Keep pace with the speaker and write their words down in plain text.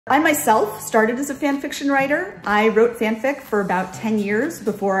I myself started as a fan fiction writer. I wrote fanfic for about 10 years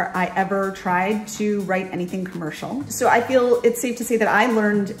before I ever tried to write anything commercial. So I feel it's safe to say that I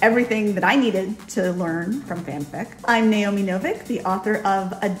learned everything that I needed to learn from fanfic. I'm Naomi Novik, the author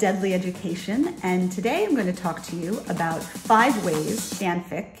of A Deadly Education, and today I'm going to talk to you about 5 ways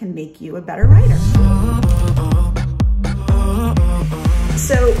fanfic can make you a better writer.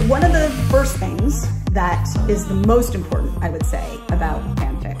 So one of the first things that is the most important, I would say, about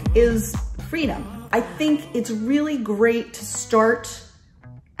fanfic is freedom. I think it's really great to start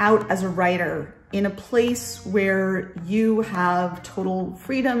out as a writer in a place where you have total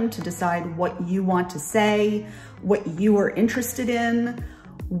freedom to decide what you want to say, what you are interested in,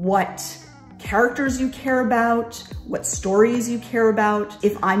 what characters you care about, what stories you care about.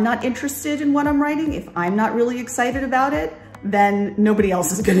 If I'm not interested in what I'm writing, if I'm not really excited about it, then nobody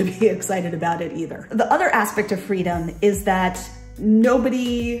else is going to be excited about it either. The other aspect of freedom is that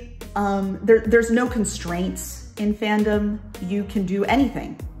there's no constraints in fandom. You can do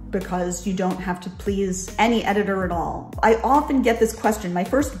anything because you don't have to please any editor at all. I often get this question. My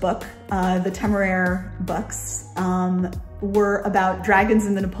first book, the Temeraire books, were about dragons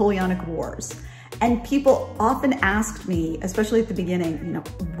in the Napoleonic Wars. And people often asked me, especially at the beginning, you know,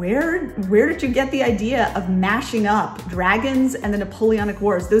 where did you get the idea of mashing up dragons and the Napoleonic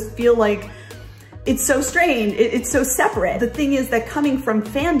Wars? Those feel like it's so strange, it's so separate. The thing is that coming from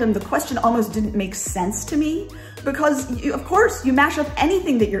fandom, the question almost didn't make sense to me because of course you mash up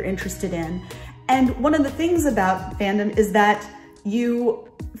anything that you're interested in. And one of the things about fandom is that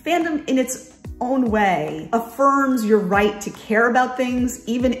fandom in its own way affirms your right to care about things,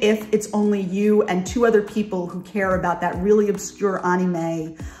 even if it's only you and 2 other people who care about that really obscure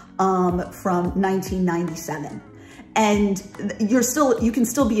anime from 1997. And you can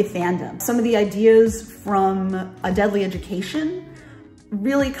still be a fandom. Some of the ideas from A Deadly Education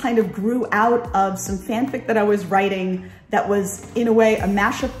really kind of grew out of some fanfic that I was writing that was, in a way, a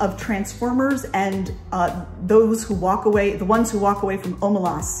mashup of Transformers and the ones who walk away from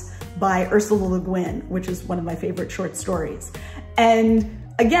Omelas by Ursula Le Guin, which is one of my favorite short stories. And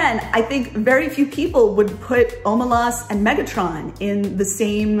again, I think very few people would put Omelas and Megatron in the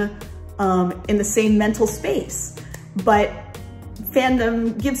same mental space. But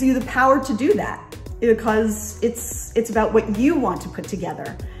fandom gives you the power to do that because it's about what you want to put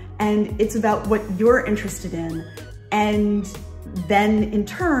together and it's about what you're interested in. And then in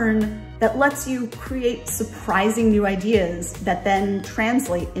turn, that lets you create surprising new ideas that then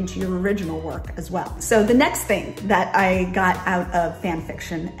translate into your original work as well. So the next thing that I got out of fan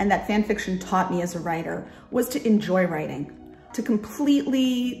fiction and that fan fiction taught me as a writer was to enjoy writing, to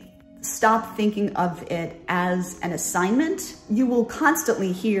completely stop thinking of it as an assignment. You will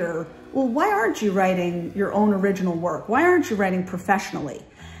constantly hear, well, why aren't you writing your own original work? Why aren't you writing professionally?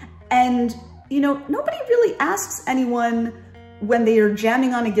 And, you know, nobody really asks anyone when they are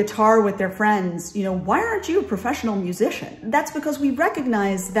jamming on a guitar with their friends, you know, why aren't you a professional musician? That's because we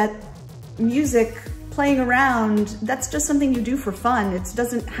recognize that music, playing around, that's just something you do for fun. It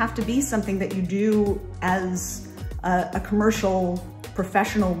doesn't have to be something that you do as a commercial,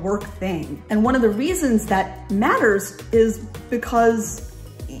 professional work thing. And one of the reasons that matters is because,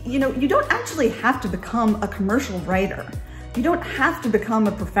 you know, you don't actually have to become a commercial writer. You don't have to become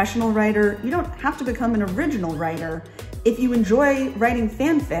a professional writer. You don't have to become an original writer. If you enjoy writing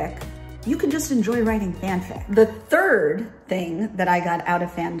fanfic, you can just enjoy writing fanfic. The third thing that I got out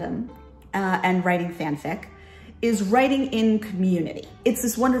of fandom and writing fanfic is writing in community. It's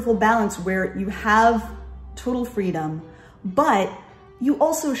this wonderful balance where you have total freedom, but you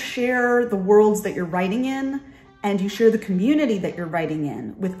also share the worlds that you're writing in and you share the community that you're writing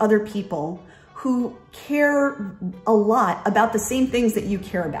in with other people who care a lot about the same things that you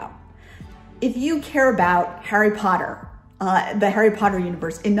care about. If you care about Harry Potter, the Harry Potter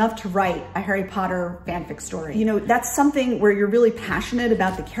universe enough to write a Harry Potter fanfic story, you know, that's something where you're really passionate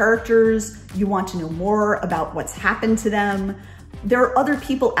about the characters, you want to know more about what's happened to them. There are other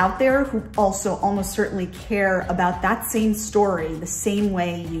people out there who also almost certainly care about that same story the same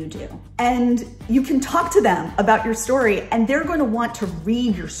way you do. And you can talk to them about your story and they're going to want to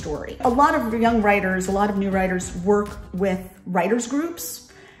read your story. A lot of young writers, a lot of new writers work with writers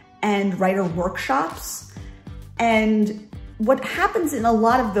groups and writer workshops. And what happens in a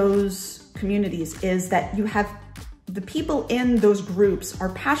lot of those communities is that you have the people in those groups are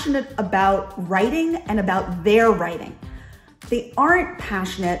passionate about writing and about their writing. They aren't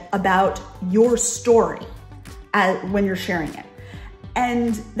passionate about your story when you're sharing it.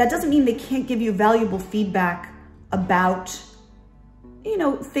 And that doesn't mean they can't give you valuable feedback about, you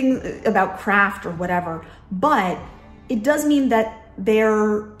know, things about craft or whatever, but it does mean that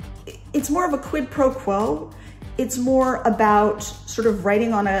it's more of a quid pro quo. It's more about sort of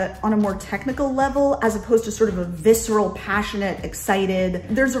writing on a more technical level as opposed to sort of a visceral, passionate, excited.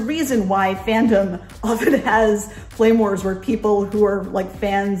 There's a reason why fandom often has flame wars where people who are like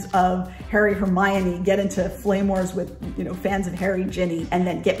fans of Harry, Hermione get into flame wars with, you know, fans of Harry, Ginny, and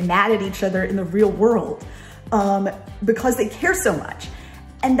then get mad at each other in the real world because they care so much.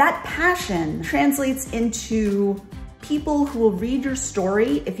 And that passion translates into people who will read your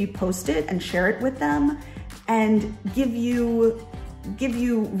story if you post it and share it with them, and give you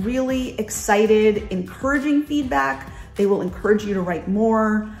really excited, encouraging feedback. They will encourage you to write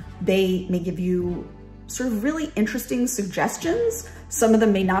more. They may give you sort of really interesting suggestions. Some of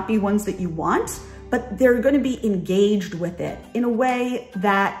them may not be ones that you want, but they're going to be engaged with it in a way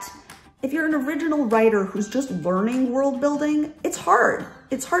that if you're an original writer who's just learning world building, it's hard.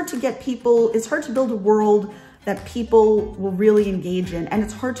 It's hard to get people, it's hard to build a world that people will really engage in, and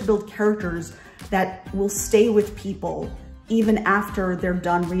it's hard to build characters that will stay with people even after they're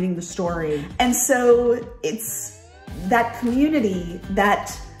done reading the story. And so it's that community, that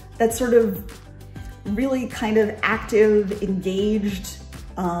sort of really kind of active, engaged,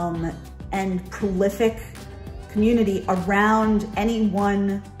 and prolific community around any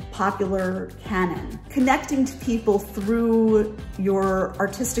one popular canon. Connecting to people through your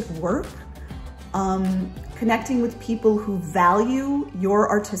artistic work, connecting with people who value your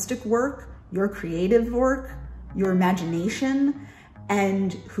artistic work, your creative work, your imagination,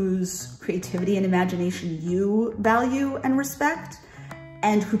 and whose creativity and imagination you value and respect,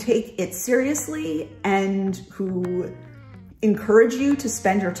 and who take it seriously and who encourage you to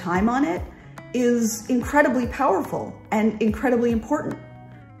spend your time on it, is incredibly powerful and incredibly important.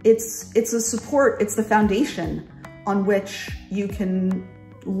 It's a support, it's the foundation on which you can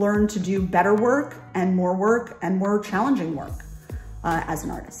learn to do better work and more challenging work as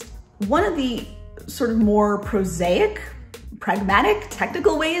an artist. One of the sort of more prosaic, pragmatic,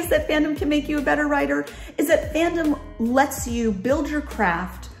 technical ways that fandom can make you a better writer is that fandom lets you build your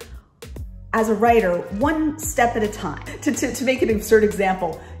craft as a writer one step at a time. To make an absurd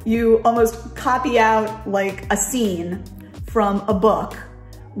example, you almost copy out like a scene from a book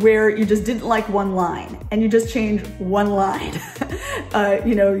where you just didn't like one line and you just changed one line.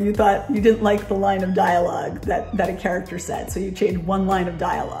 You know, you thought you didn't like the line of dialogue that a character said, so you changed one line of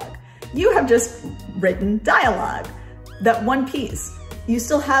dialogue. You have just written dialogue, that one piece. You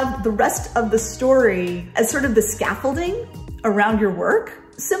still have the rest of the story as sort of the scaffolding around your work.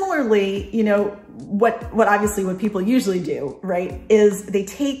 Similarly, you know, what obviously what people usually do, right, is they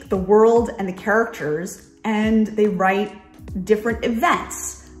take the world and the characters and they write different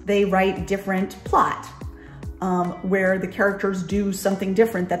events. They write different plot, where the characters do something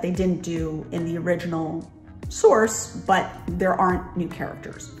different that they didn't do in the original source, but there aren't new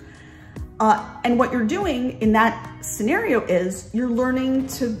characters. And what you're doing in that scenario is you're learning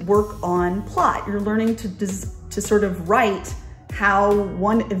to work on plot. You're learning to sort of write how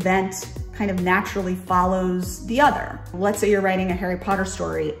one event kind of naturally follows the other. Let's say you're writing a Harry Potter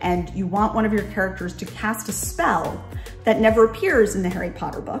story and you want one of your characters to cast a spell that never appears in the Harry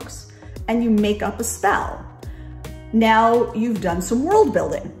Potter books, and you make up a spell. Now you've done some world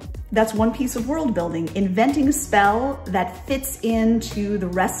building. That's one piece of world building, inventing a spell that fits into the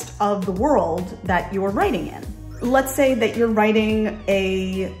rest of the world that you're writing in. Let's say that you're writing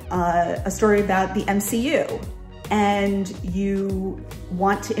a story about the MCU and you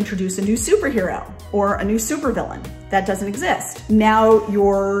want to introduce a new superhero or a new supervillain that doesn't exist. Now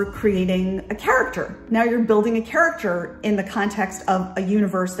you're creating a character. Now you're building a character in the context of a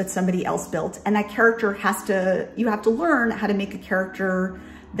universe that somebody else built, and that character you have to learn how to make a character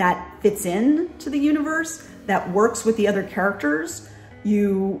that fits in to the universe, that works with the other characters.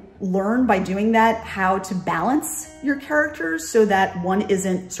 You learn by doing that how to balance your characters so that one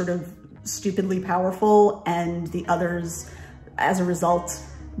isn't sort of stupidly powerful and the others, as a result,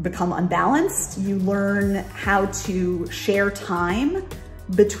 become unbalanced. You learn how to share time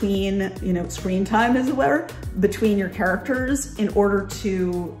between, you know, screen time as it were, between your characters in order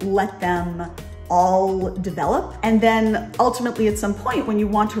to let them all develop. And then ultimately at some point when you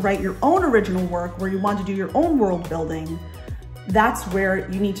want to write your own original work, where you want to do your own world building, that's where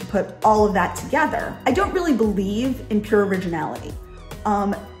you need to put all of that together. I don't really believe in pure originality.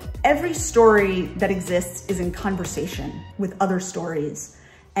 Every story that exists is in conversation with other stories.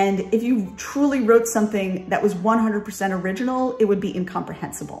 And if you truly wrote something that was 100% original, it would be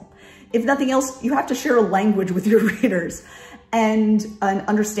incomprehensible. If nothing else, you have to share a language with your readers and an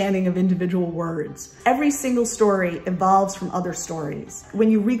understanding of individual words. Every single story evolves from other stories.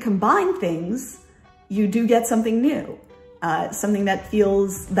 When you recombine things, you do get something new. something that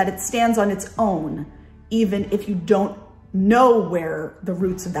feels that it stands on its own, even if you don't know where the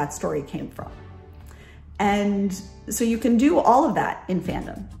roots of that story came from. And so you can do all of that in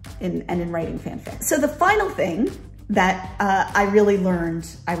fandom and in writing fanfic. So the final thing that I really learned,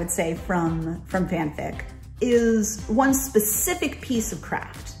 I would say, from fanfic is one specific piece of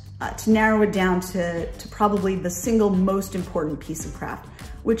craft, to narrow it down to probably the single most important piece of craft,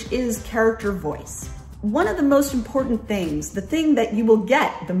 which is character voice. One of the most important things, the thing that you will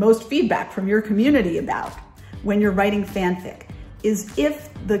get the most feedback from your community about when you're writing fanfic, is if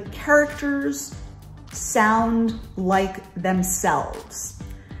the characters sound like themselves.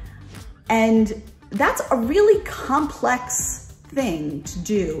 And that's a really complex thing to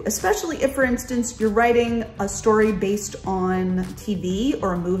do, especially if, for instance, you're writing a story based on TV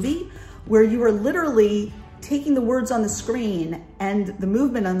or a movie where you are literally taking the words on the screen and the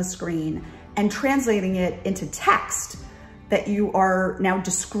movement on the screen and translating it into text that you are now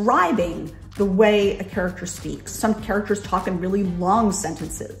describing the way a character speaks. Some characters talk in really long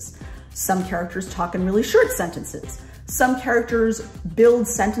sentences. Some characters talk in really short sentences. Some characters build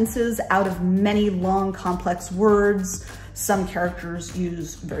sentences out of many long, complex words. Some characters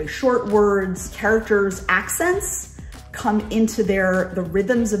use very short words. Characters' accents come into the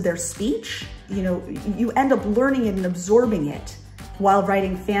rhythms of their speech. You know, you end up learning it and absorbing it while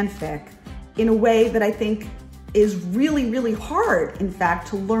writing fanfic in a way that I think is really, really hard, in fact,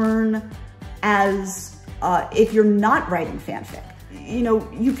 to learn as if you're not writing fanfic. You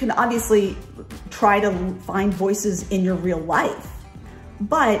know, you can obviously try to find voices in your real life,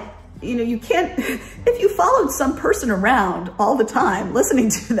 but you know, you can't, if you followed some person around all the time listening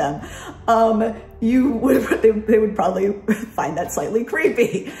to them, they would probably find that slightly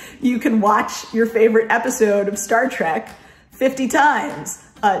creepy. You can watch your favorite episode of Star Trek 50 times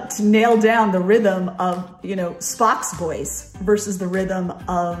to nail down the rhythm of, you know, Spock's voice versus the rhythm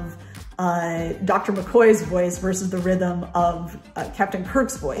of Dr. McCoy's voice versus the rhythm of Captain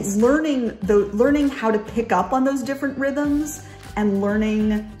Kirk's voice. Learning how to pick up on those different rhythms and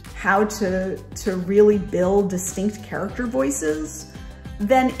learning how to really build distinct character voices,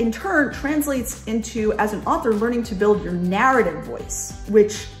 then in turn translates into, as an author, learning to build your narrative voice,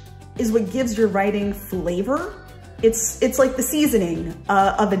 which is what gives your writing flavor. It's like the seasoning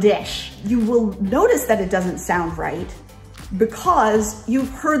of a dish. You will notice that it doesn't sound right because you've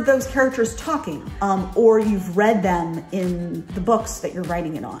heard those characters talking, or you've read them in the books that you're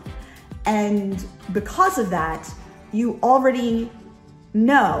writing it on. And because of that, you already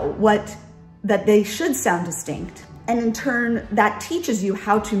know that they should sound distinct. And in turn, that teaches you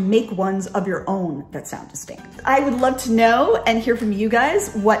how to make ones of your own that sound distinct. I would love to know and hear from you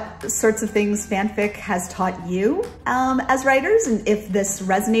guys what sorts of things fanfic has taught you as writers, and if this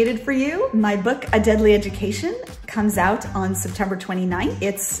resonated for you. My book, A Deadly Education, comes out on September 29th.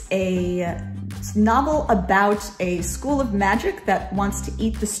 It's a novel about a school of magic that wants to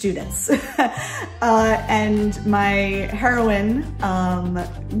eat the students. And my heroine,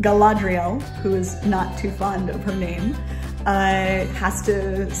 Galadriel, who is not too fond of her name, has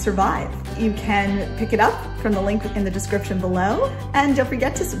to survive. You can pick it up from the link in the description below, and don't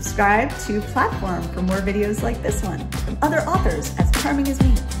forget to subscribe to Platform for more videos like this one from other authors as charming as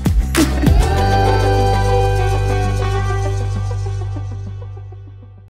me.